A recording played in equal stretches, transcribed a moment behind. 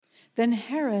Then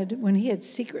Herod, when he had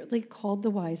secretly called the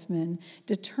wise men,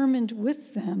 determined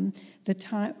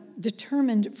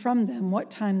from them what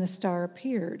time the star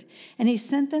appeared. And he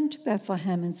sent them to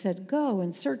Bethlehem and said, "Go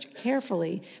and search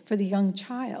carefully for the young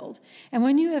child. And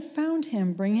when you have found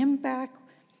him, bring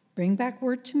back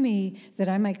word to me that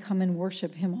I may come and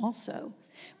worship him also."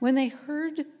 When they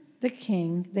heard the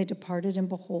king, they departed, and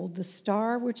behold, the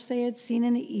star which they had seen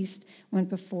in the east went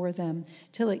before them,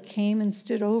 till it came and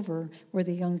stood over where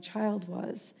the young child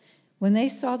was. When they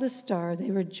saw the star, they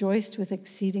rejoiced with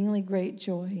exceedingly great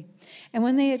joy. And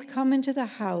when they had come into the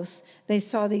house, they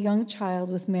saw the young child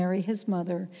with Mary his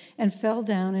mother, and fell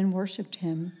down and worshipped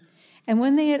him. And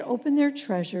when they had opened their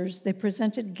treasures, they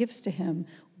presented gifts to him,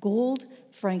 gold,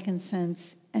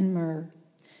 frankincense, and myrrh.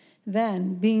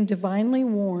 Then, being divinely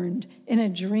warned in a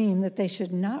dream that they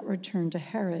should not return to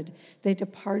Herod, they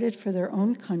departed for their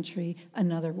own country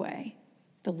another way.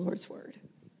 The Lord's word.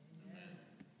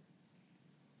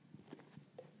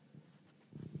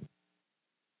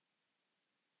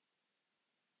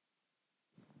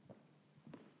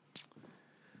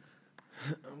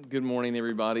 Good morning,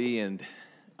 everybody. And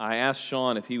I asked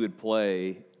Sean if he would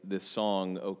play this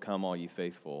song, "O Come All Ye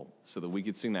Faithful," so that we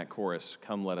could sing that chorus,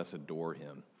 "Come Let Us Adore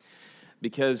Him."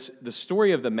 Because the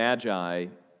story of the Magi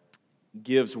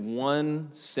gives one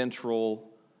central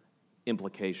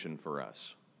implication for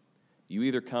us. You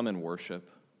either come and worship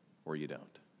or you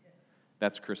don't.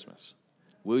 That's Christmas.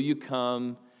 Will you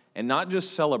come and not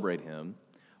just celebrate Him?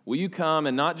 Will you come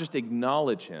and not just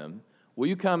acknowledge Him? Will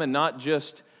you come and not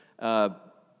just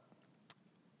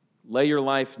lay your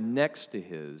life next to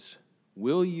His?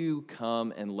 Will you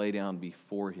come and lay down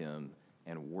before Him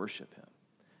and worship Him?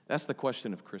 That's the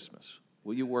question of Christmas.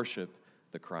 Will you worship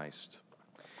the Christ?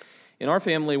 In our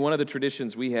family, one of the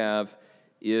traditions we have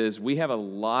is we have a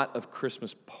lot of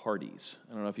Christmas parties.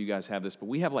 I don't know if you guys have this, but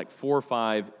we have like 4 or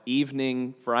 5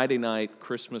 evening, Friday night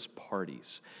Christmas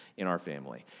parties in our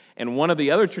family. And one of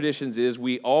the other traditions is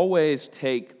we always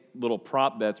take little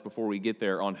prop bets before we get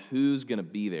there on who's going to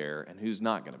be there and who's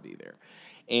not going to be there.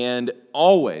 And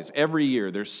always, every year,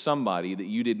 there's somebody that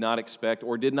you did not expect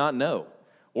or did not know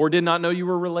you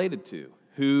were related to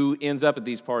who ends up at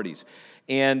these parties.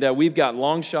 And we've got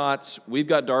long shots, we've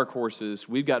got dark horses,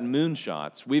 we've got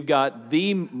moonshots, we've got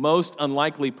the most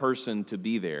unlikely person to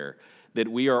be there that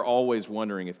we are always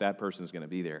wondering if that person's going to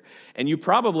be there. And you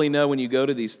probably know when you go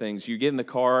to these things, you get in the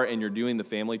car and you're doing the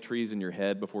family trees in your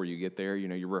head before you get there. You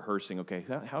know, you're rehearsing, okay,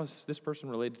 how is this person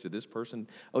related to this person?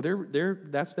 Oh,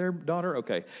 that's their daughter?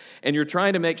 Okay. And you're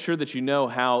trying to make sure that you know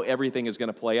how everything is going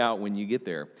to play out when you get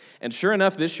there. And sure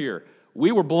enough, this year,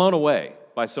 we were blown away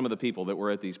by some of the people that were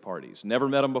at these parties. Never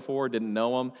met them before, didn't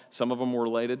know them. Some of them were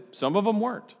related. Some of them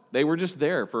weren't. They were just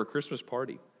there for a Christmas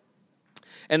party.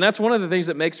 And that's one of the things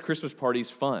that makes Christmas parties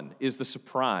fun, is the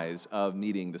surprise of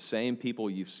meeting the same people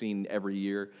you've seen every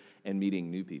year and meeting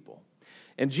new people.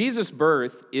 And Jesus'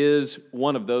 birth is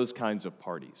one of those kinds of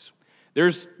parties.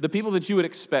 There's the people that you would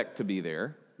expect to be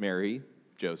there, Mary,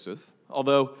 Joseph,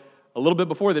 although a little bit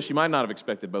before this, you might not have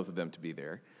expected both of them to be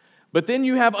there. But then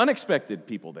you have unexpected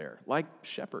people there, like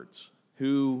shepherds,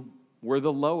 who were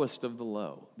the lowest of the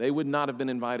low. They would not have been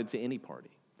invited to any party.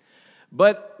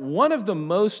 But one of the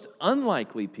most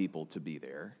unlikely people to be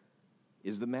there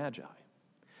is the Magi.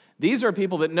 These are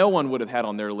people that no one would have had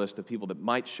on their list of people that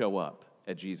might show up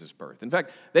at Jesus' birth. In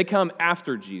fact, they come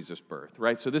after Jesus' birth,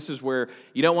 right? So this is where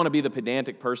you don't want to be the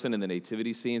pedantic person in the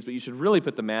nativity scenes, but you should really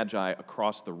put the Magi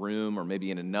across the room or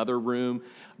maybe in another room,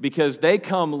 because they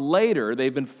come later.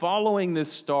 They've been following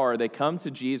this star. They come to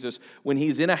Jesus when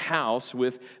He's in a house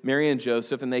with Mary and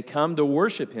Joseph, and they come to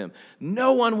worship Him.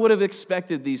 No one would have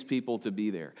expected these people to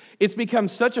be there. It's become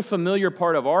such a familiar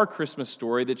part of our Christmas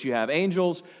story that you have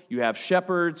angels, you have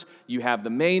shepherds, you have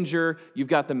the manger, you've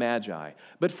got the Magi.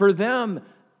 But for them,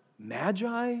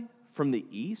 Magi from the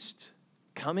east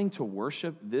coming to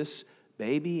worship this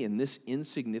baby in this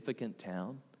insignificant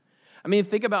town? I mean,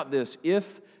 think about this.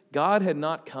 If God had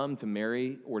not come to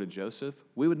Mary or to Joseph,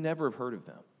 we would never have heard of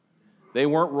them. They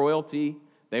weren't royalty.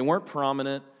 They weren't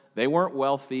prominent. They weren't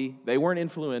wealthy. They weren't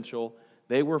influential.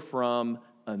 They were from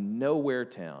a nowhere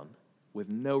town with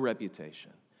no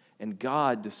reputation. And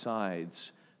God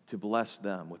decides to bless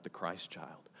them with the Christ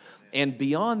child. And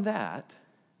beyond that,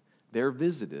 they're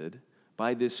visited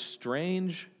by this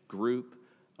strange group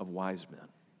of wise men.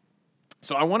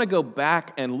 So I want to go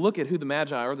back and look at who the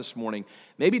Magi are this morning,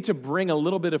 maybe to bring a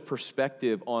little bit of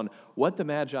perspective on what the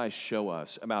Magi show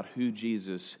us about who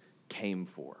Jesus came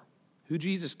for. Who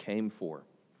Jesus came for.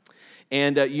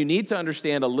 And you need to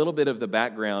understand a little bit of the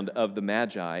background of the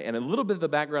Magi and a little bit of the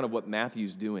background of what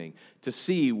Matthew's doing to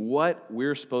see what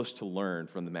we're supposed to learn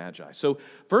from the Magi. So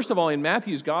first of all, in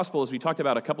Matthew's gospel, as we talked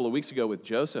about a couple of weeks ago with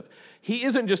Joseph, he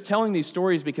isn't just telling these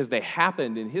stories because they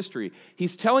happened in history.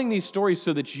 He's telling these stories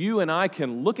so that you and I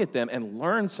can look at them and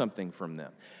learn something from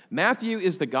them. Matthew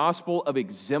is the gospel of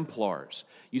exemplars.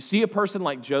 You see a person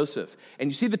like Joseph, and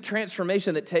you see the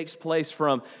transformation that takes place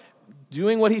from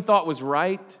doing what he thought was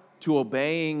right to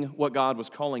obeying what God was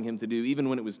calling him to do, even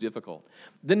when it was difficult.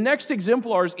 The next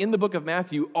exemplars in the book of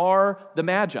Matthew are the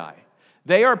Magi.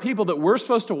 They are people that we're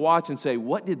supposed to watch and say,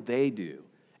 what did they do?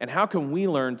 And how can we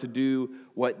learn to do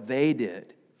what they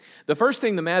did? The first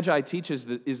thing the Magi teaches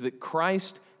is that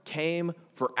Christ came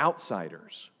for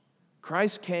outsiders.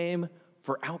 Christ came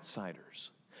for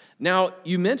outsiders. Now,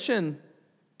 you mention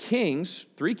kings,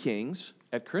 3 kings,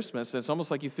 at Christmas, it's almost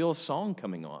like you feel a song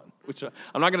coming on, which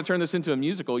I'm not going to turn this into a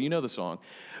musical, you know the song.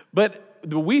 But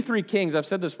the We Three Kings, I've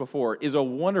said this before, is a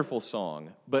wonderful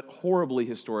song, but horribly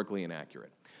historically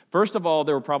inaccurate. First of all,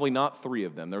 there were probably not 3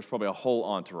 of them. There was probably a whole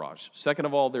entourage. Second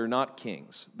of all, they're not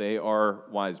kings. They are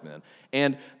wise men.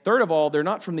 And third of all, they're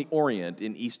not from the Orient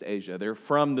in East Asia. They're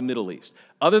from the Middle East.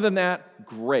 Other than that,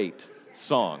 great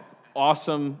song.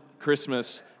 Awesome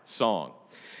Christmas song.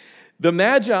 The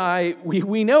Magi,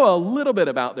 we know a little bit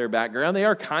about their background. They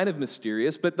are kind of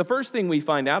mysterious, but the first thing we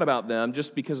find out about them,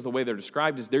 just because of the way they're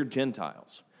described, is they're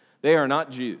Gentiles. They are not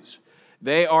Jews.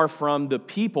 They are from the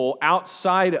people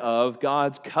outside of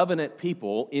God's covenant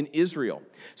people in Israel.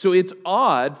 So it's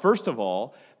odd, first of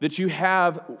all, that you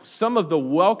have some of the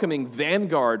welcoming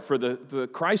vanguard for the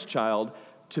Christ child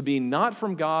to be not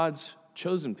from God's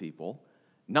chosen people,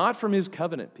 not from his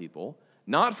covenant people,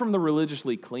 not from the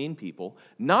religiously clean people,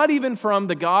 not even from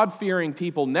the God-fearing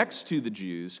people next to the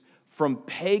Jews, from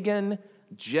pagan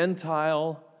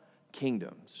Gentile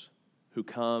kingdoms who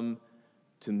come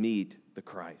to meet the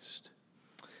Christ.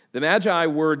 The Magi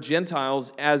were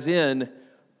Gentiles as in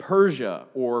Persia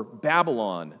or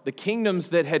Babylon, the kingdoms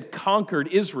that had conquered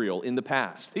Israel in the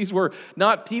past. These were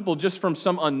not people just from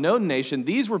some unknown nation.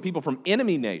 These were people from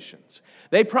enemy nations.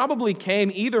 They probably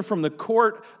came either from the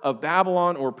court of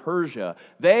Babylon or Persia.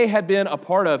 They had been a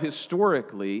part of,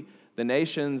 historically, the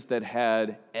nations that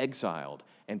had exiled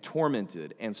and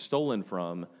tormented and stolen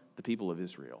from the people of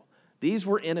Israel. These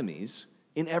were enemies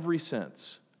in every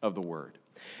sense of the word.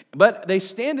 But they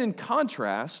stand in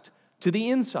contrast to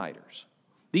the insiders.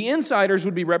 The insiders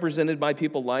would be represented by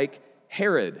people like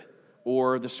Herod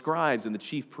or the scribes and the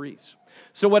chief priests.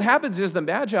 So what happens is the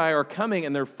Magi are coming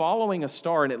and they're following a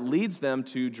star, and it leads them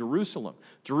to Jerusalem,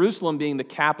 Jerusalem being the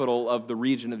capital of the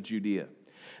region of Judea.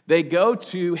 They go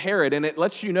to Herod, and it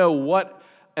lets you know what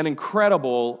an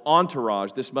incredible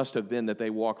entourage this must have been, that they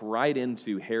walk right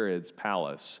into Herod's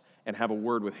palace and have a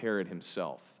word with Herod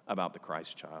himself about the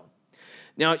Christ child.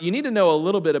 Now, you need to know a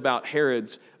little bit about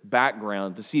Herod's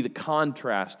background to see the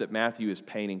contrast that Matthew is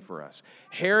painting for us.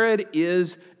 Herod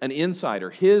is an insider.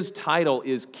 His title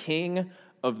is King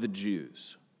of the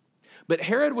Jews. But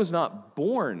Herod was not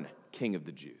born King of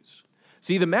the Jews.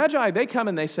 See, the Magi, they come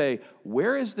and they say,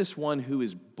 where is this one who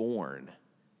is born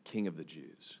King of the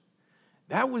Jews?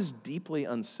 That was deeply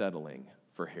unsettling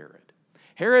for Herod.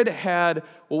 Herod had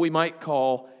what we might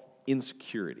call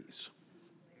insecurities.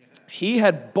 He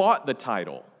had bought the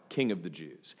title King of the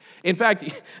Jews. In fact,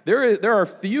 there are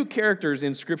few characters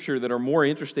in Scripture that are more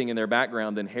interesting in their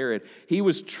background than Herod. He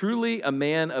was truly a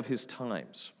man of his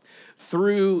times.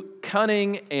 Through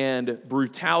cunning and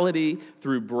brutality,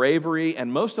 through bravery,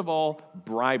 and most of all,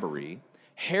 bribery,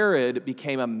 Herod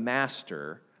became a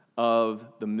master of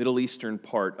the Middle Eastern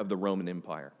part of the Roman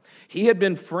Empire. He had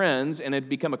been friends and had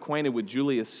become acquainted with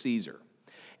Julius Caesar.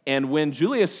 And when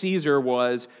Julius Caesar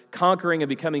was conquering and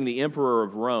becoming the emperor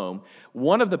of Rome,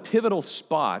 one of the pivotal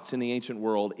spots in the ancient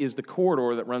world is the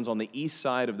corridor that runs on the east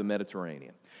side of the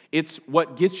Mediterranean. It's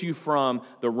what gets you from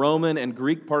the Roman and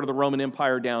Greek part of the Roman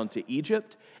Empire down to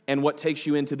Egypt, and what takes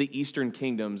you into the eastern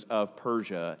kingdoms of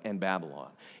Persia and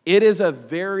Babylon. It is a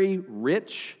very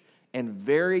rich and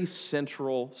very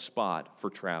central spot for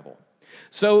travel.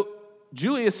 So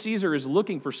Julius Caesar is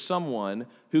looking for someone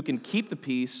who can keep the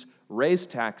peace, raise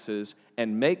taxes,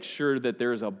 and make sure that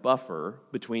there's a buffer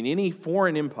between any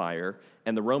foreign empire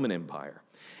and the Roman Empire.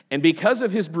 And because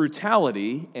of his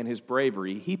brutality and his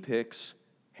bravery, he picks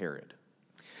Herod.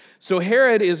 So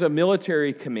Herod is a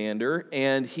military commander,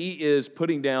 and he is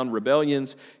putting down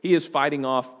rebellions. He is fighting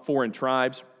off foreign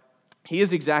tribes. He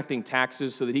is exacting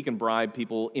taxes so that he can bribe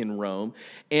people in Rome.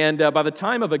 And by the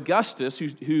time of Augustus,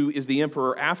 who is the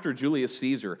emperor after Julius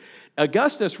Caesar,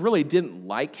 Augustus really didn't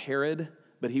like Herod,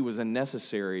 but he was a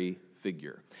necessary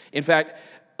figure. In fact,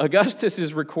 Augustus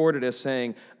is recorded as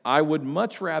saying, "I would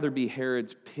much rather be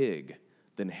Herod's pig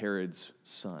than Herod's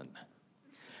son."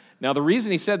 Now, the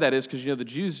reason he said that is because, the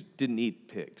Jews didn't eat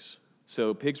pigs.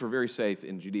 So pigs were very safe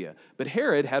in Judea. But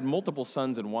Herod had multiple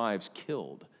sons and wives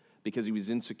killed because he was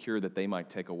insecure that they might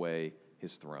take away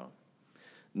his throne.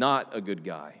 Not a good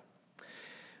guy.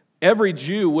 Every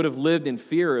Jew would have lived in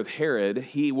fear of Herod.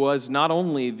 He was not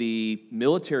only the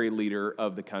military leader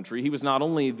of the country, he was not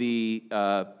only the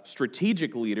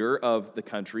strategic leader of the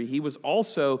country, he was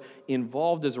also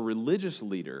involved as a religious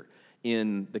leader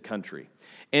in the country.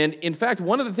 And in fact,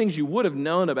 one of the things you would have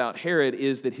known about Herod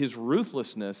is that his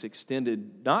ruthlessness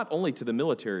extended not only to the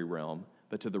military realm,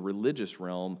 but to the religious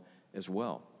realm as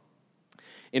well.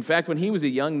 In fact, when he was a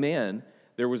young man,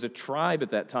 there was a tribe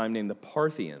at that time named the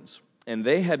Parthians, and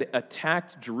they had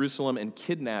attacked Jerusalem and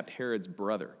kidnapped Herod's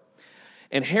brother.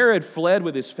 And Herod fled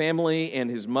with his family and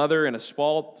his mother and a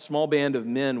small band of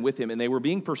men with him, and they were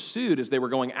being pursued as they were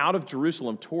going out of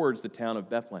Jerusalem towards the town of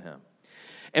Bethlehem.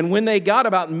 And when they got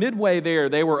about midway there,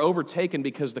 they were overtaken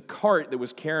because the cart that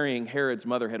was carrying Herod's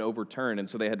mother had overturned, and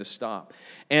so they had to stop.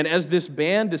 And as this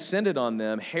band descended on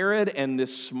them, Herod and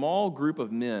this small group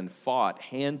of men fought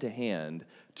hand to hand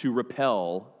to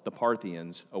repel the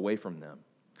Parthians away from them.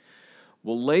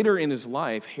 Well, later in his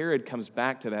life, Herod comes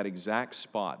back to that exact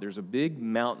spot. There's a big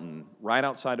mountain right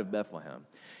outside of Bethlehem.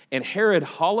 And Herod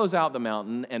hollows out the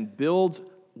mountain and builds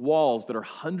walls that are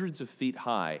hundreds of feet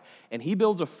high. And he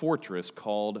builds a fortress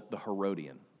called the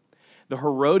Herodian. The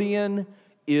Herodian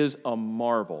is a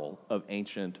marvel of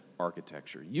ancient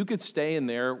architecture. You could stay in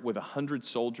there with 100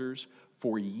 soldiers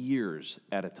for years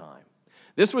at a time.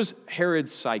 This was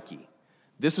Herod's psyche.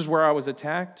 This is where I was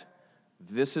attacked.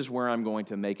 This is where I'm going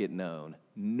to make it known.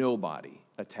 Nobody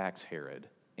attacks Herod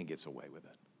and gets away with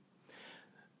it.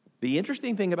 The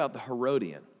interesting thing about the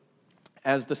Herodian,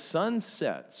 as the sun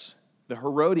sets, the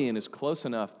Herodian is close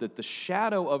enough that the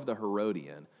shadow of the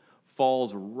Herodian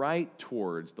falls right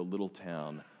towards the little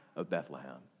town of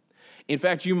Bethlehem. In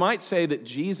fact, you might say that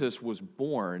Jesus was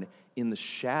born in the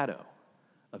shadow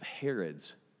of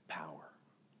Herod's power.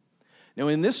 Now,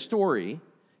 in this story,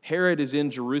 Herod is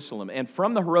in Jerusalem, and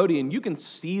from the Herodian, you can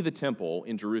see the temple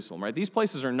in Jerusalem, right? These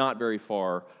places are not very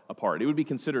far apart. It would be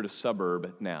considered a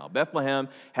suburb now. Bethlehem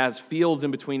has fields in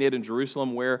between it and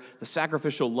Jerusalem where the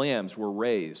sacrificial lambs were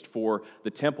raised for the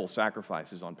temple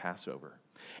sacrifices on Passover.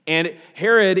 And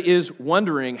Herod is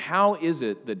wondering, how is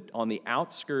it that on the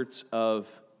outskirts of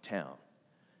town,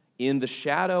 in the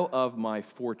shadow of my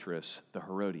fortress, the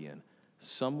Herodian,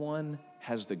 someone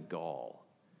has the gall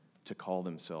to call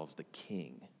themselves the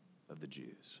King of the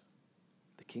Jews.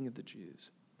 The King of the Jews.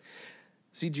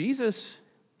 See, Jesus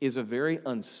is a very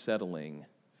unsettling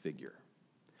figure.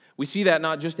 We see that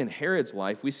not just in Herod's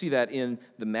life, we see that in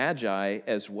the Magi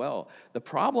as well. The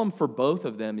problem for both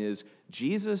of them is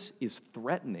Jesus is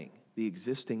threatening the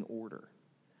existing order.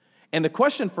 And the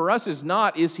question for us is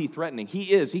not, is he threatening?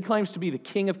 He is. He claims to be the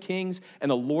King of Kings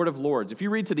and the Lord of Lords. If you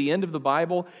read to the end of the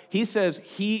Bible, he says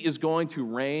he is going to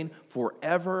reign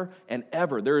forever and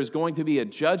ever. There is going to be a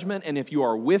judgment, and if you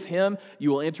are with him,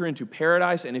 you will enter into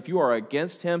paradise, and if you are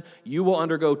against him, you will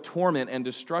undergo torment and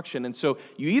destruction. And so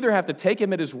you either have to take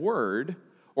him at his word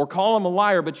or call him a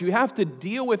liar, but you have to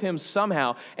deal with him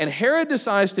somehow. And Herod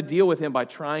decides to deal with him by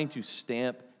trying to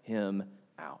stamp him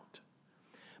out.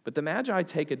 But the Magi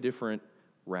take a different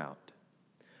route,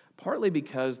 partly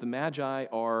because the Magi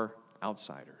are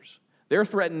outsiders. They're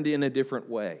threatened in a different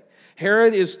way.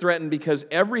 Herod is threatened because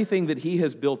everything that he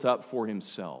has built up for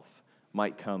himself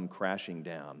might come crashing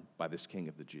down by this King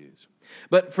of the Jews.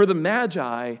 But for the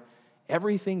Magi,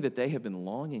 everything that they have been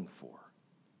longing for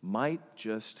might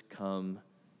just come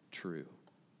true.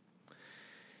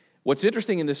 What's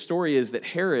interesting in this story is that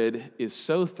Herod is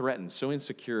so threatened, so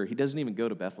insecure, he doesn't even go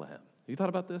to Bethlehem. Have you thought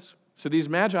about this? So these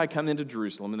Magi come into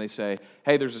Jerusalem and they say,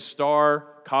 hey, there's a star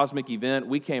cosmic event.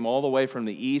 We came all the way from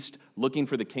the east looking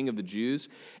for the King of the Jews.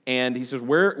 And he says,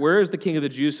 where is the King of the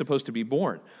Jews supposed to be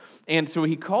born? And so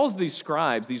he calls these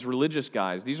scribes, these religious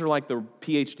guys, these are like the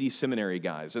PhD seminary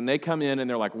guys, and they come in and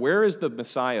they're like, where is the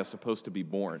Messiah supposed to be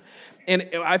born? And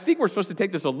I think we're supposed to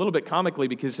take this a little bit comically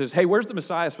because he says, hey, where's the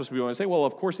Messiah supposed to be born? And I say, well,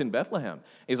 of course in Bethlehem. And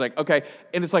he's like, okay.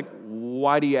 And it's like,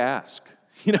 why do you ask?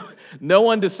 No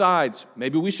one decides,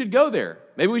 maybe we should go there.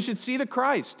 Maybe we should see the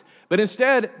Christ. But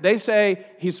instead, they say,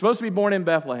 he's supposed to be born in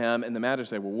Bethlehem, and the Magi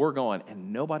say, well, we're going,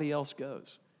 and nobody else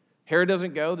goes. Herod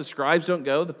doesn't go, the scribes don't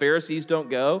go, the Pharisees don't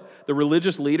go, the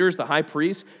religious leaders, the high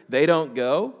priests, they don't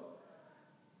go,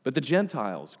 but the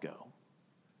Gentiles go.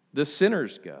 The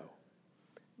sinners go.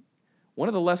 One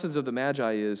of the lessons of the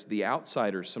Magi is the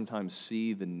outsiders sometimes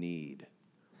see the need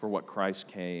for what Christ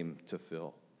came to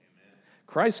fill.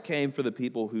 Christ came for the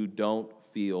people who don't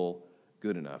feel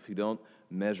good enough, who don't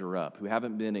measure up, who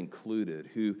haven't been included,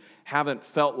 who haven't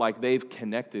felt like they've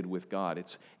connected with God.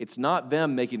 It's not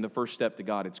them making the first step to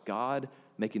God, it's God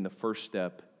making the first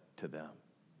step to them.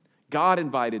 God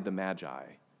invited the Magi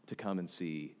to come and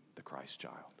see the Christ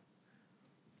child.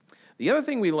 The other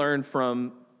thing we learn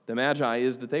from the Magi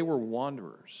is that they were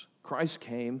wanderers. Christ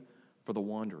came for the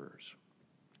wanderers.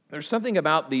 There's something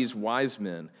about these wise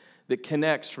men that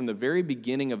connects from the very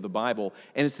beginning of the Bible,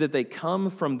 and it's that they come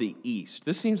from the east.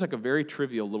 This seems like a very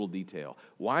trivial little detail.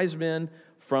 Wise men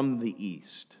from the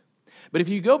east. But if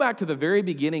you go back to the very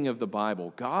beginning of the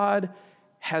Bible, God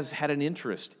has had an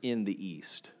interest in the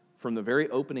east from the very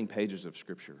opening pages of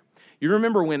Scripture. You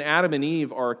remember when Adam and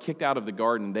Eve are kicked out of the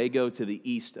garden, they go to the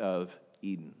east of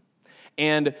Eden.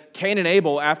 And Cain and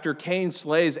Abel, after Cain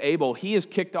slays Abel, he is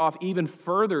kicked off even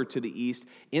further to the east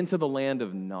into the land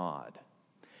of Nod.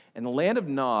 And the land of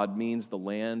Nod means the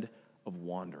land of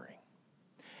wandering.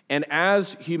 And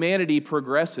as humanity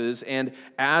progresses and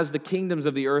as the kingdoms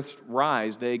of the earth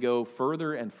rise, they go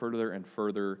further and further and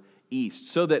further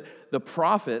east. So that the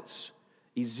prophets,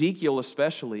 Ezekiel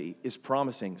especially, is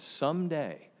promising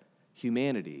someday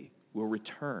humanity will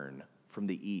return from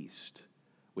the east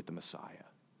with the Messiah.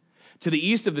 To the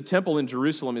east of the temple in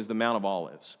Jerusalem is the Mount of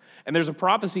Olives. And there's a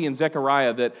prophecy in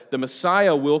Zechariah that the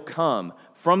Messiah will come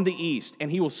from the east, and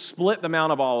he will split the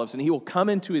Mount of Olives, and he will come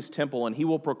into his temple, and he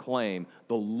will proclaim,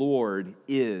 "The Lord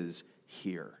is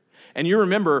here." And you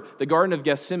remember, the Garden of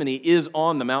Gethsemane is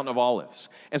on the Mount of Olives.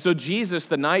 And so Jesus,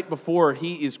 the night before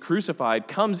he is crucified,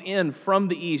 comes in from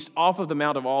the east, off of the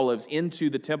Mount of Olives, into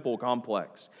the temple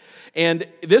complex. And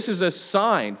this is a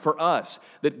sign for us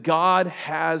that God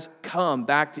has come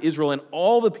back to Israel, and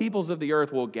all the peoples of the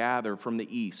earth will gather from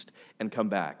the east and come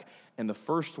back. And the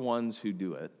first ones who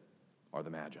do it are the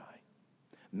Magi.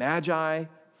 Magi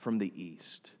from the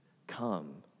east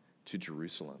come to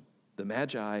Jerusalem. The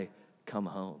Magi come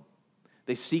home.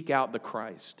 They seek out the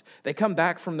Christ. They come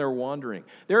back from their wandering.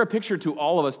 They're a picture to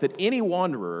all of us that any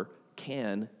wanderer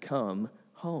can come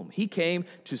home. He came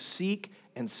to seek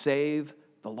and save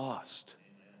the lost,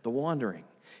 the wandering.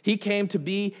 He came to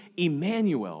be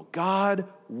Emmanuel, God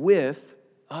with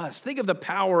us. Think of the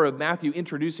power of Matthew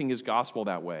introducing his gospel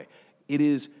that way. It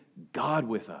is God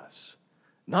with us,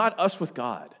 not us with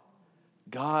God.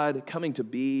 God coming to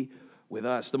be with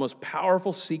us. The most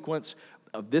powerful sequence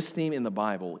of this theme in the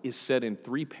Bible is said in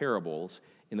 3 parables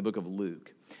in the book of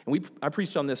Luke. And I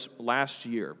preached on this last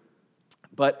year.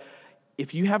 But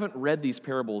if you haven't read these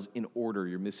parables in order,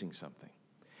 you're missing something.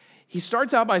 He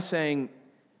starts out by saying,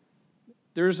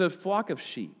 there's a flock of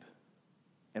sheep,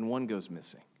 and one goes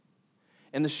missing.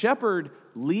 And the shepherd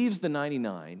leaves the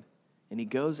 99, and he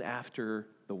goes after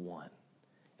the one.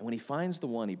 And when he finds the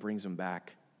one, he brings him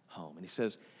back home. And he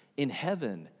says, in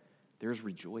heaven, there's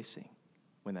rejoicing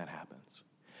when that happens.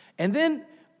 And then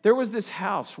there was this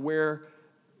house where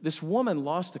this woman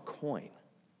lost a coin.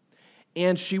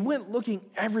 And she went looking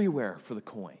everywhere for the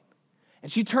coin.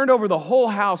 And she turned over the whole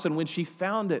house, and when she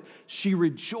found it, she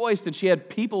rejoiced, and she had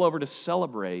people over to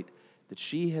celebrate that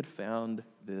she had found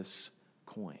this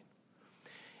coin.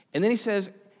 And then he says,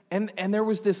 and there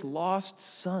was this lost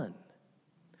son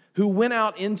who went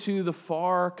out into the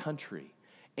far country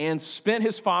and spent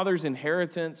his father's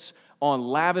inheritance on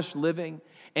lavish living,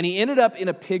 and he ended up in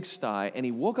a pigsty, and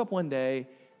he woke up one day,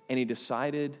 and he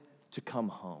decided to come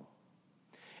home.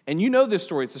 And you know this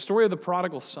story. It's the story of the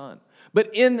prodigal son.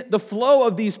 But in the flow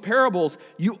of these parables,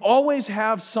 you always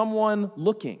have someone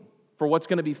looking for what's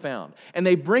going to be found. And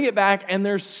they bring it back, and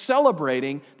they're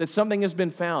celebrating that something has been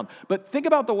found. But think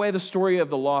about the way the story of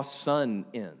the lost son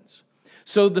ends.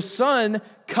 So the son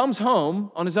comes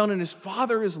home on his own, and his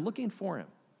father is looking for him.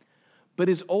 But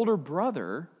his older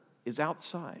brother is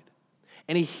outside.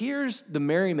 And he hears the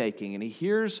merrymaking, and he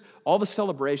hears all the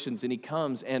celebrations, and he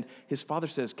comes, and his father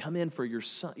says, come in, for your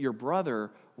son, your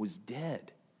brother was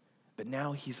dead, but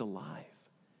now he's alive.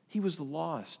 He was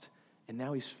lost, and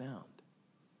now he's found.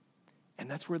 And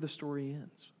that's where the story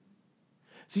ends.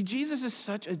 See, Jesus is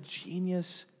such a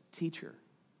genius teacher.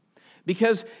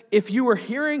 Because if you were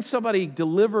hearing somebody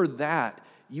deliver that,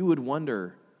 you would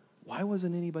wonder, why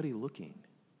wasn't anybody looking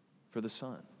for the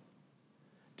son?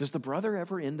 Does the brother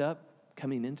ever end up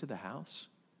coming into the house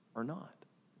or not?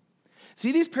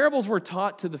 See, these parables were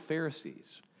taught to the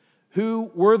Pharisees, who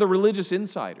were the religious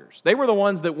insiders. They were the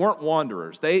ones that weren't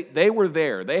wanderers. They were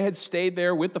there. They had stayed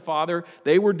there with the Father.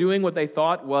 They were doing what they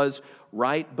thought was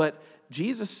right. But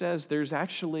Jesus says there's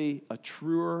actually a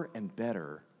truer and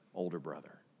better older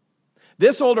brother.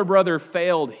 This older brother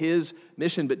failed his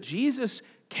mission, but Jesus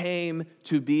came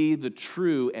to be the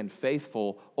true and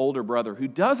faithful older brother who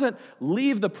doesn't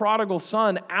leave the prodigal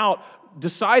son out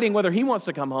deciding whether he wants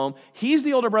to come home. He's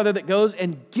the older brother that goes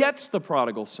and gets the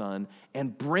prodigal son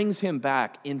and brings him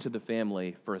back into the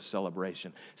family for a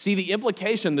celebration. See, the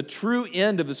implication, the true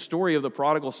end of the story of the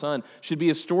prodigal son should be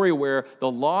a story where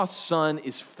the lost son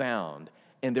is found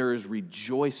and there is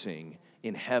rejoicing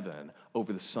in heaven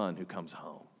over the son who comes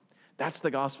home. That's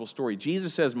the gospel story.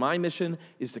 Jesus says, my mission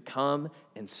is to come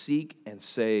and seek and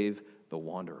save the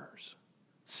wanderers.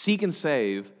 Seek and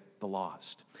save the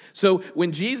lost. So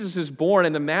when Jesus is born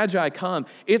and the Magi come,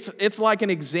 it's like an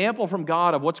example from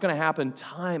God of what's going to happen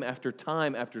time after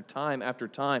time after time after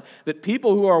time, that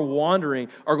people who are wandering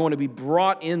are going to be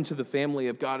brought into the family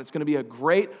of God. It's going to be a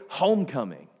great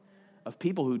homecoming of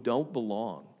people who don't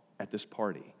belong at this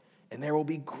party. And there will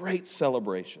be great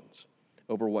celebrations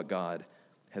over what God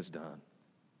has done.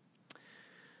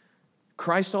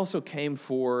 Christ also came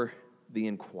for the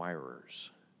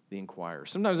inquirers. The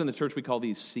inquirers. Sometimes in the church we call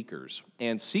these seekers.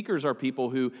 And seekers are people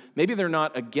who maybe they're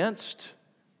not against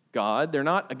God, they're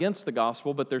not against the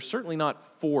gospel, but they're certainly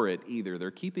not for it either.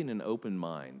 They're keeping an open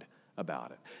mind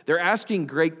about it. They're asking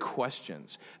great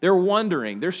questions. They're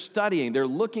wondering, they're studying, they're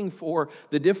looking for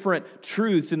the different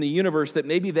truths in the universe that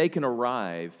maybe they can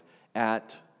arrive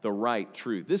at the right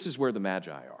truth. This is where the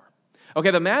Magi are.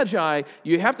 Okay, the Magi,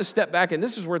 you have to step back, and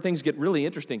this is where things get really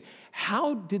interesting.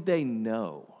 How did they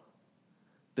know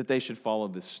that they should follow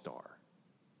this star?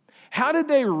 How did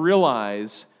they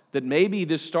realize that maybe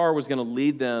this star was going to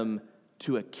lead them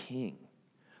to a king?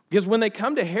 Because when they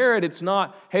come to Herod, it's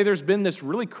not, hey, there's been this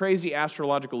really crazy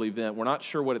astrological event. We're not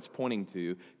sure what it's pointing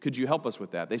to. Could you help us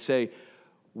with that? They say,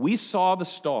 we saw the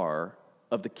star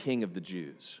of the King of the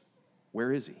Jews.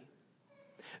 Where is he?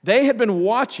 They had been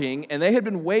watching and they had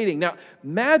been waiting. Now,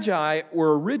 Magi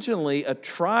were originally a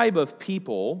tribe of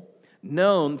people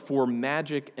known for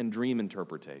magic and dream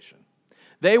interpretation.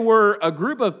 They were a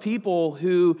group of people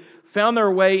who found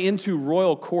their way into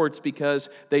royal courts because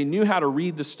they knew how to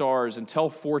read the stars and tell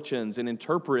fortunes and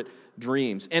interpret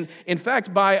dreams. And in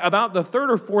fact, by about the 3rd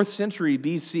or 4th century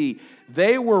BC,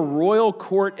 they were royal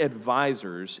court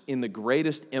advisors in the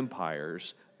greatest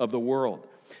empires of the world.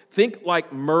 Think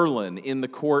like Merlin in the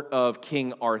court of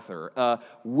King Arthur, a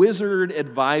wizard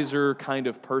advisor kind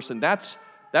of person. That's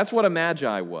what a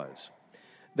Magi was.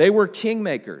 They were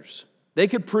kingmakers. They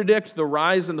could predict the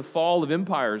rise and the fall of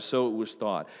empires, so it was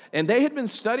thought. And they had been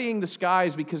studying the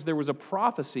skies because there was a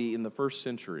prophecy in the 1st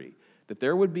century that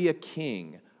there would be a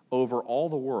king over all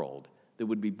the world that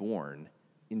would be born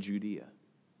in Judea.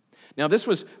 Now, this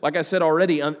was, like I said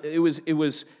already, it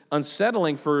was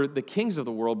unsettling for the kings of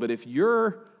the world, but if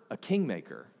you're a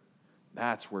kingmaker,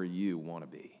 that's where you want to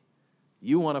be.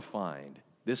 You want to find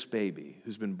this baby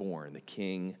who's been born, the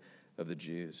King of the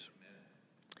Jews.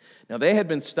 Now, they had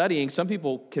been studying. Some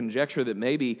people conjecture that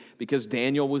maybe because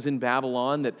Daniel was in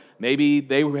Babylon, that maybe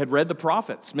they had read the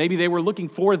prophets. Maybe they were looking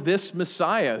for this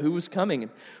Messiah who was coming.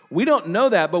 We don't know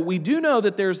that, but we do know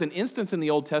that there's an instance in the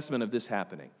Old Testament of this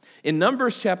happening. In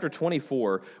Numbers chapter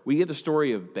 24, we get the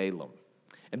story of Balaam.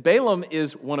 And Balaam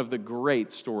is one of the great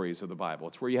stories of the Bible.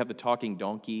 It's where you have the talking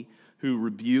donkey who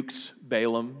rebukes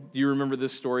Balaam. Do you remember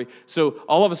this story? So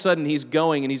all of a sudden he's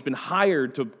going and he's been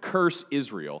hired to curse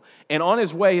Israel. And on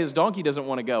his way, his donkey doesn't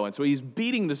want to go. And so he's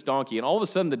beating this donkey. And all of a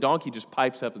sudden the donkey just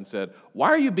pipes up and said, "Why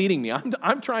are you beating me?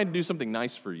 I'm trying to do something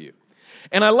nice for you."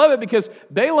 And I love it because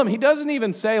Balaam, he doesn't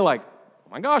even say like,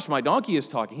 "Oh my gosh, my donkey is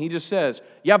talking." He just says,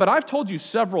 "Yeah, but I've told you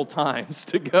several times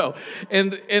to go."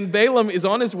 And Balaam is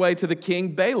on his way to the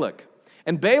king Balak.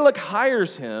 And Balak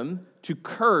hires him to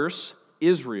curse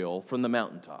Israel from the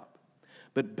mountaintop.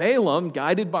 But Balaam,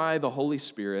 guided by the Holy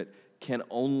Spirit, can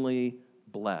only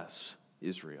bless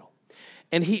Israel.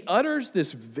 And he utters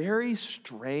this very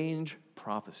strange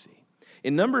prophecy.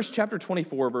 In Numbers chapter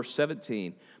 24, verse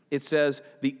 17, it says,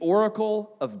 "The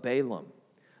oracle of Balaam,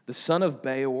 the son of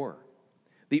Beor,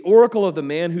 the oracle of the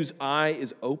man whose eye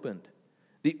is opened,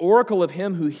 the oracle of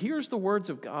him who hears the words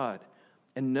of God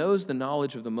and knows the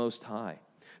knowledge of the Most High,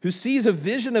 who sees a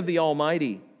vision of the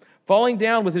Almighty, falling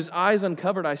down with his eyes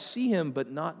uncovered. I see him,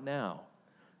 but not now.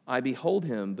 I behold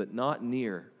him, but not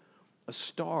near. A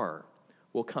star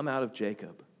will come out of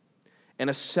Jacob, and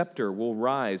a scepter will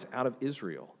rise out of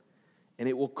Israel, and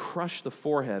it will crush the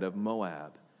forehead of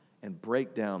Moab and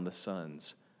break down the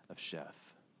sons of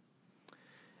Sheth."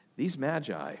 These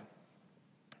Magi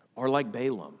are like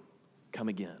Balaam come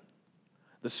again.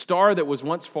 The star that was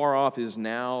once far off is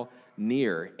now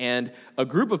near, and a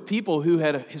group of people who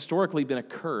had historically been a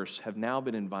curse have now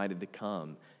been invited to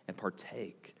come and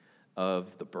partake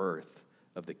of the birth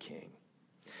of the king.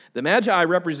 The Magi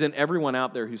represent everyone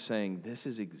out there who's saying, this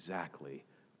is exactly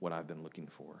what I've been looking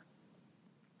for.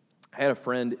 I had a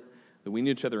friend that we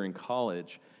knew each other in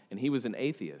college, and he was an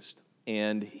atheist.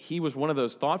 And he was one of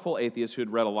those thoughtful atheists who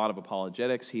had read a lot of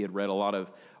apologetics. He had read a lot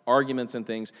of arguments and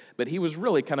things, but he was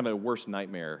really kind of a worst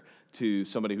nightmare to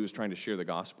somebody who was trying to share the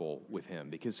gospel with him,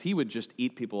 because he would just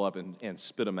eat people up and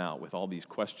spit them out with all these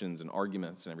questions and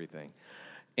arguments and everything.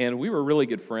 And we were really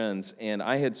good friends, and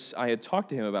I had talked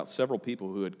to him about several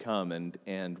people who had come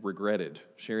and regretted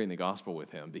sharing the gospel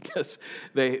with him because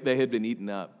they had been eaten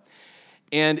up.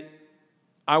 And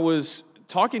I was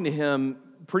talking to him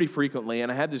pretty frequently,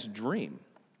 and I had this dream.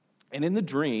 And in the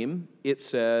dream, it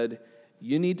said,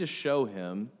 you need to show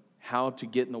him how to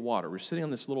get in the water. We're sitting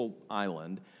on this little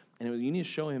island, and it was, you need to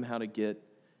show him how to get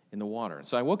in the water. And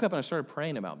so I woke up and I started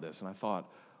praying about this, and I thought,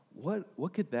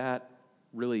 what could that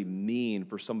really mean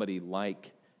for somebody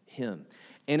like him?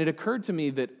 And it occurred to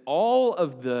me that all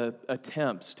of the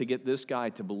attempts to get this guy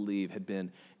to believe had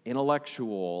been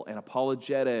intellectual and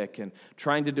apologetic and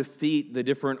trying to defeat the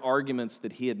different arguments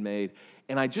that he had made.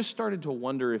 And I just started to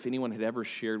wonder if anyone had ever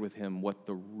shared with him what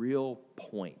the real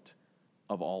point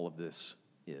of all of this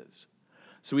is.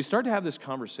 So we started to have this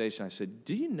conversation. I said,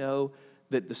 do you know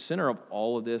that the center of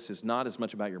all of this is not as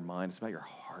much about your mind, it's about your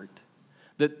heart?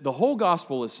 That the whole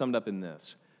gospel is summed up in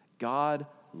this: God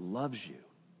loves you,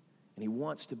 and He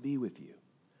wants to be with you.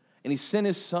 And He sent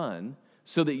His Son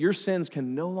so that your sins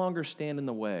can no longer stand in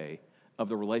the way of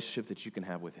the relationship that you can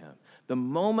have with Him. The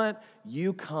moment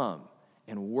you come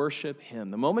and worship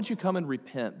Him, the moment you come and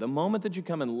repent, the moment that you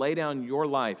come and lay down your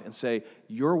life and say,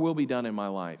 your will be done in my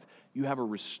life, you have a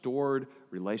restored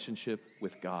relationship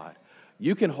with God.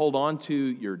 You can hold on to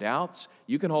your doubts,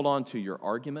 you can hold on to your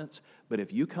arguments, but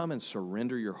if you come and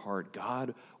surrender your heart,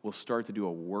 God will start to do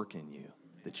a work in you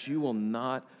that you will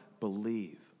not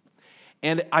believe.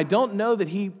 And I don't know that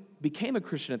he became a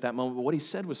Christian at that moment, but what he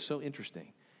said was so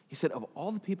interesting. He said, of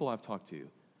all the people I've talked to,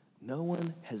 no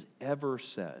one has ever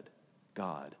said,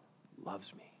 God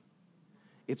loves me.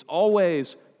 It's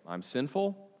always, I'm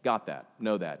sinful, got that,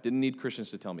 know that, didn't need Christians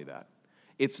to tell me that.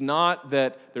 It's not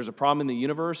that there's a problem in the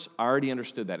universe, I already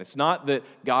understood that. It's not that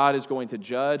God is going to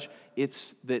judge,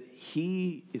 it's that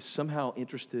He is somehow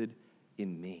interested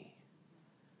in me.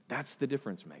 That's the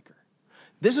difference maker.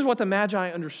 This is what the Magi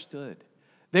understood.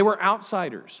 They were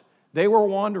outsiders, they were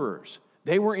wanderers,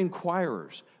 they were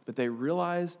inquirers, but they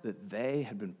realized that they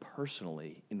had been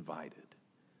personally invited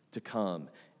to come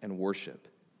and worship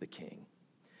the King.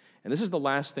 And this is the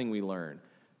last thing we learn.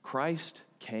 Christ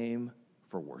came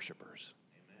for worshipers.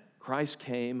 Amen. Christ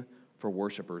came for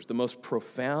worshipers. The most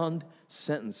profound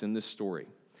sentence in this story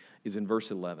is in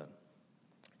verse 11.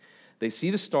 They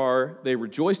see the star, they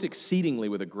rejoiced exceedingly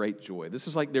with a great joy. This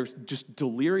is like they're just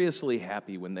deliriously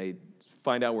happy when they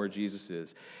find out where Jesus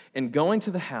is. And going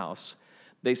to the house,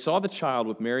 they saw the child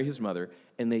with Mary his mother,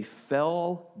 and they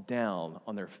fell down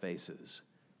on their faces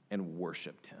and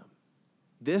worshiped Him.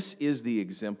 This is the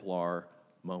exemplar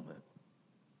moment.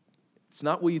 It's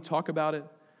not, will you talk about it?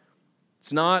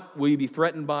 It's not, will you be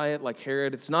threatened by it like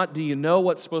Herod? It's not, do you know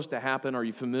what's supposed to happen? Are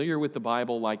you familiar with the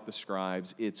Bible like the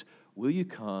scribes? It's, will you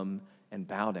come and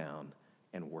bow down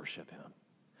and worship Him?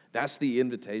 That's the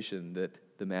invitation that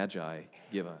the Magi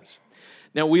give us.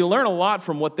 Now, we learn a lot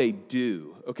from what they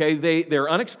do, okay? They're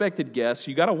unexpected guests.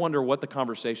 You got to wonder what the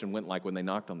conversation went like when they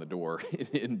knocked on the door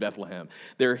in Bethlehem.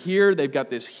 They're here. They've got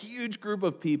this huge group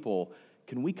of people.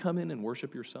 Can we come in and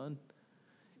worship your son?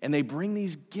 And they bring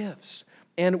these gifts.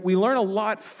 And we learn a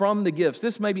lot from the gifts.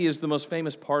 This maybe is the most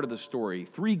famous part of the story.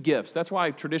 3 gifts. That's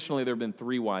why traditionally there have been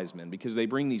 3 wise men, because they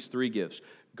bring these 3 gifts: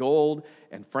 gold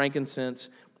and frankincense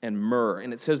and myrrh.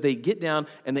 And it says they get down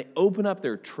and they open up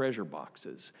their treasure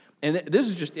boxes. And this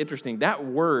is just interesting. That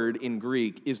word in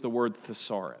Greek is the word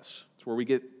thesaurus. It's where we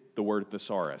get the word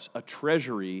thesaurus, a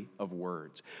treasury of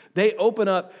words. They open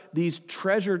up these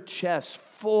treasure chests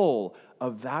full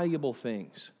of valuable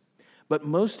things. But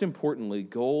most importantly,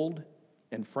 gold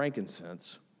and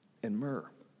frankincense and myrrh.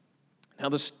 Now,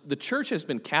 the church has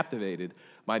been captivated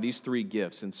by these 3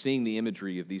 gifts and seeing the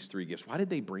imagery of these 3 gifts. Why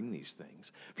did they bring these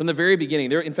things? From the very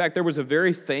beginning, in fact, there was a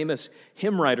very famous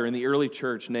hymn writer in the early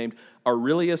church named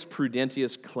Aurelius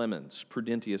Prudentius Clemens,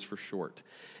 Prudentius for short.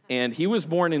 And he was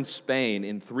born in Spain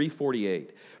in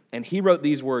 348. And he wrote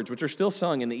these words, which are still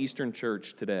sung in the Eastern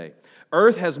Church today.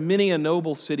 Earth has many a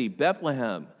noble city,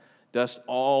 Bethlehem dost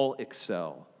all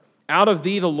excel. Out of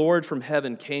thee the Lord from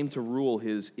heaven came to rule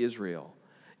His Israel.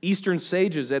 Eastern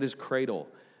sages at His cradle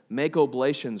make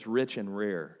oblations rich and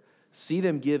rare. See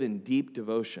them give in deep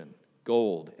devotion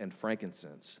gold and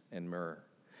frankincense and myrrh.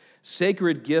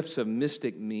 Sacred gifts of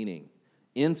mystic meaning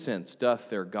Incense doth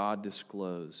their God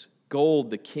disclose. Gold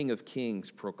the King of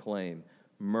kings proclaim.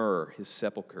 Myrrh his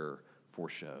sepulchre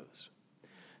foreshows.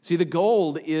 See, the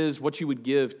gold is what you would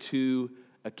give to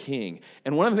a king.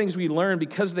 And one of the things we learned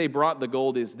because they brought the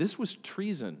gold is this was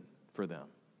treason for them.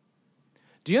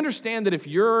 Do you understand that if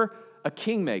you're a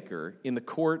kingmaker in the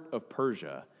court of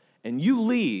Persia and you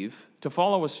leave to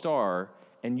follow a star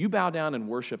and you bow down and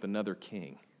worship another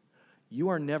king, you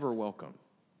are never welcome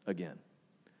again.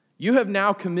 You have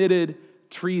now committed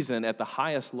treason at the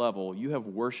highest level. You have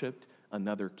worshiped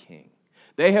another king.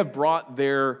 They have brought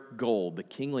their gold, the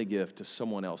kingly gift, to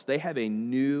someone else. They have a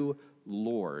new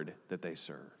Lord that they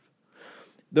serve.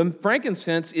 The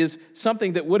frankincense is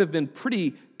something that would have been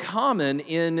pretty common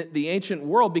in the ancient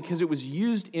world because it was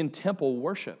used in temple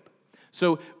worship.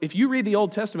 So if you read the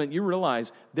Old Testament, you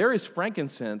realize there is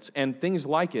frankincense and things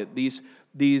like it, these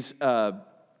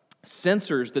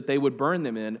censers that they would burn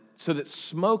them in so that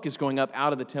smoke is going up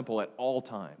out of the temple at all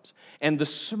times. And the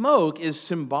smoke is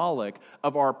symbolic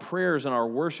of our prayers and our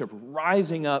worship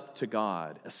rising up to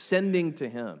God, ascending to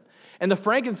Him. And the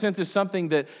frankincense is something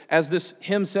that, as this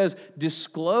hymn says,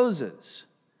 discloses,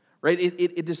 right?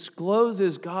 It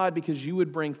discloses God because you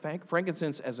would bring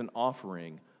frankincense as an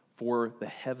offering for the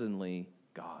heavenly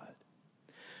God.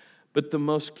 But the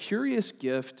most curious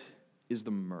gift is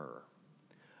the myrrh.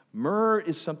 Myrrh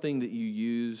is something that you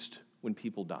used when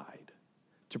people died,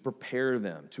 to prepare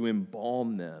them, to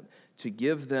embalm them, to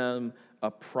give them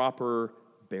a proper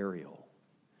burial.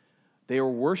 They are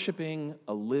worshiping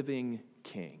a living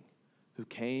king who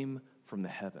came from the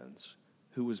heavens,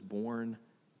 who was born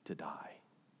to die.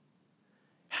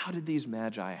 How did these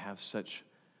magi have such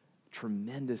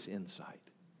tremendous insight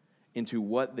into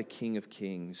what the King of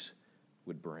Kings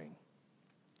would bring?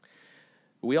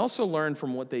 We also learn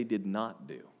from what they did not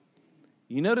do.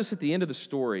 You notice at the end of the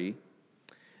story,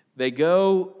 they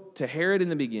go to Herod in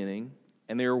the beginning,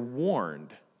 and they are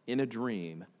warned in a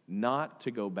dream not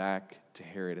to go back to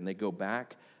Herod, and they go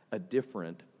back a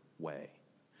different way.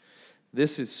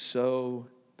 This is so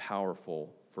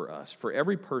powerful for us. For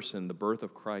every person, the birth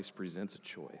of Christ presents a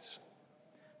choice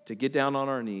to get down on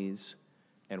our knees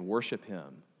and worship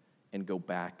Him and go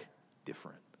back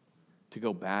different, to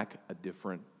go back a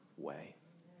different way.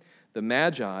 The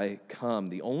Magi come.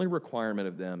 The only requirement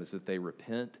of them is that they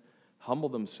repent, humble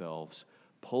themselves,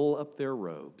 pull up their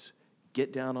robes,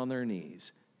 get down on their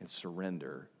knees, and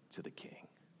surrender to the King.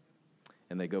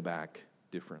 And they go back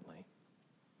differently.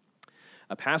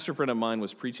 A pastor friend of mine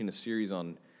was preaching a series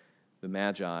on the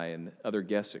Magi and other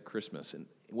guests at Christmas. And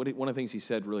one of the things he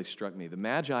said really struck me. The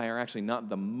Magi are actually not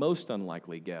the most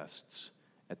unlikely guests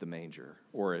at the manger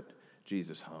or at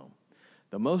Jesus' home.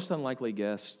 The most unlikely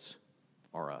guests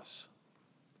are us.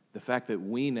 The fact that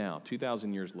we now,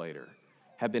 2,000 years later,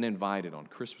 have been invited on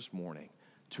Christmas morning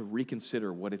to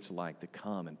reconsider what it's like to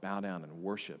come and bow down and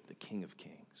worship the King of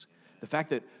Kings. The fact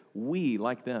that we,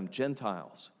 like them,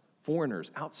 Gentiles,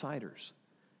 foreigners, outsiders,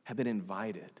 have been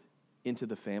invited into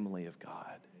the family of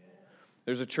God.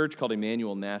 There's a church called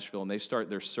Emmanuel Nashville, and they start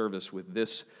their service with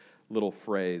this little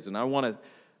phrase. And I want to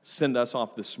send us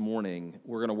off this morning.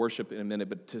 We're going to worship in a minute,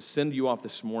 but to send you off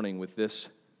this morning with this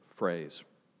phrase.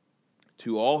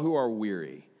 To all who are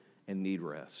weary and need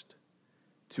rest,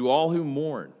 to all who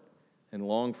mourn and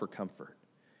long for comfort,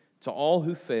 to all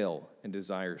who fail and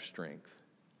desire strength,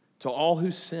 to all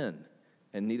who sin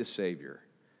and need a Savior,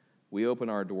 we open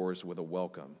our doors with a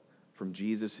welcome from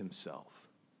Jesus Himself,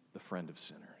 the friend of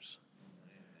sinners.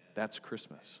 That's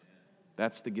Christmas.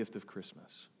 That's the gift of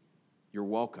Christmas. You're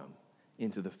welcome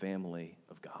into the family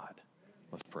of God.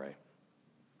 Let's pray.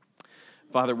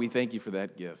 Father, we thank You for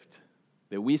that gift,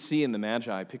 that we see in the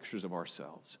Magi pictures of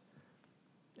ourselves,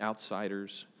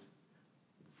 outsiders,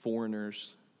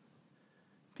 foreigners,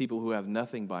 people who have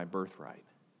nothing by birthright,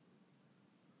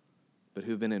 but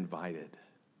who've been invited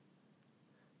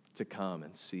to come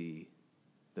and see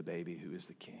the baby who is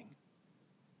the King.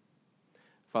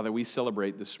 Father, we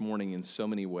celebrate this morning in so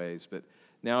many ways, but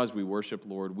now as we worship,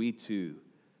 Lord, we too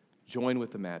join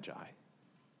with the Magi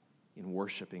in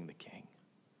worshiping the King.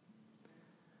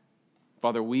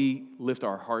 Father, we lift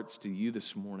our hearts to You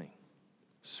this morning,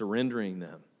 surrendering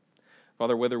them.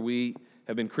 Father, whether we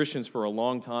have been Christians for a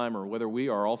long time or whether we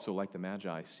are also like the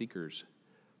Magi, seekers,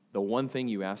 the one thing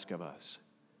You ask of us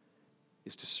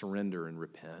is to surrender and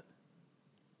repent,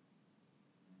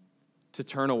 to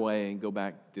turn away and go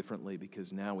back differently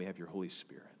because now we have Your Holy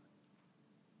Spirit.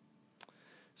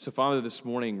 So, Father, this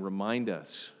morning, remind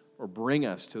us or bring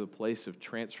us to a place of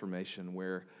transformation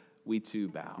where we too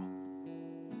bow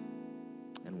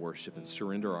and worship and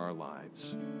surrender our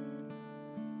lives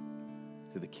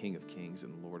to the King of Kings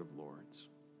and Lord of Lords,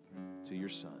 to Your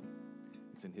Son,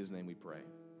 It's in his name we pray.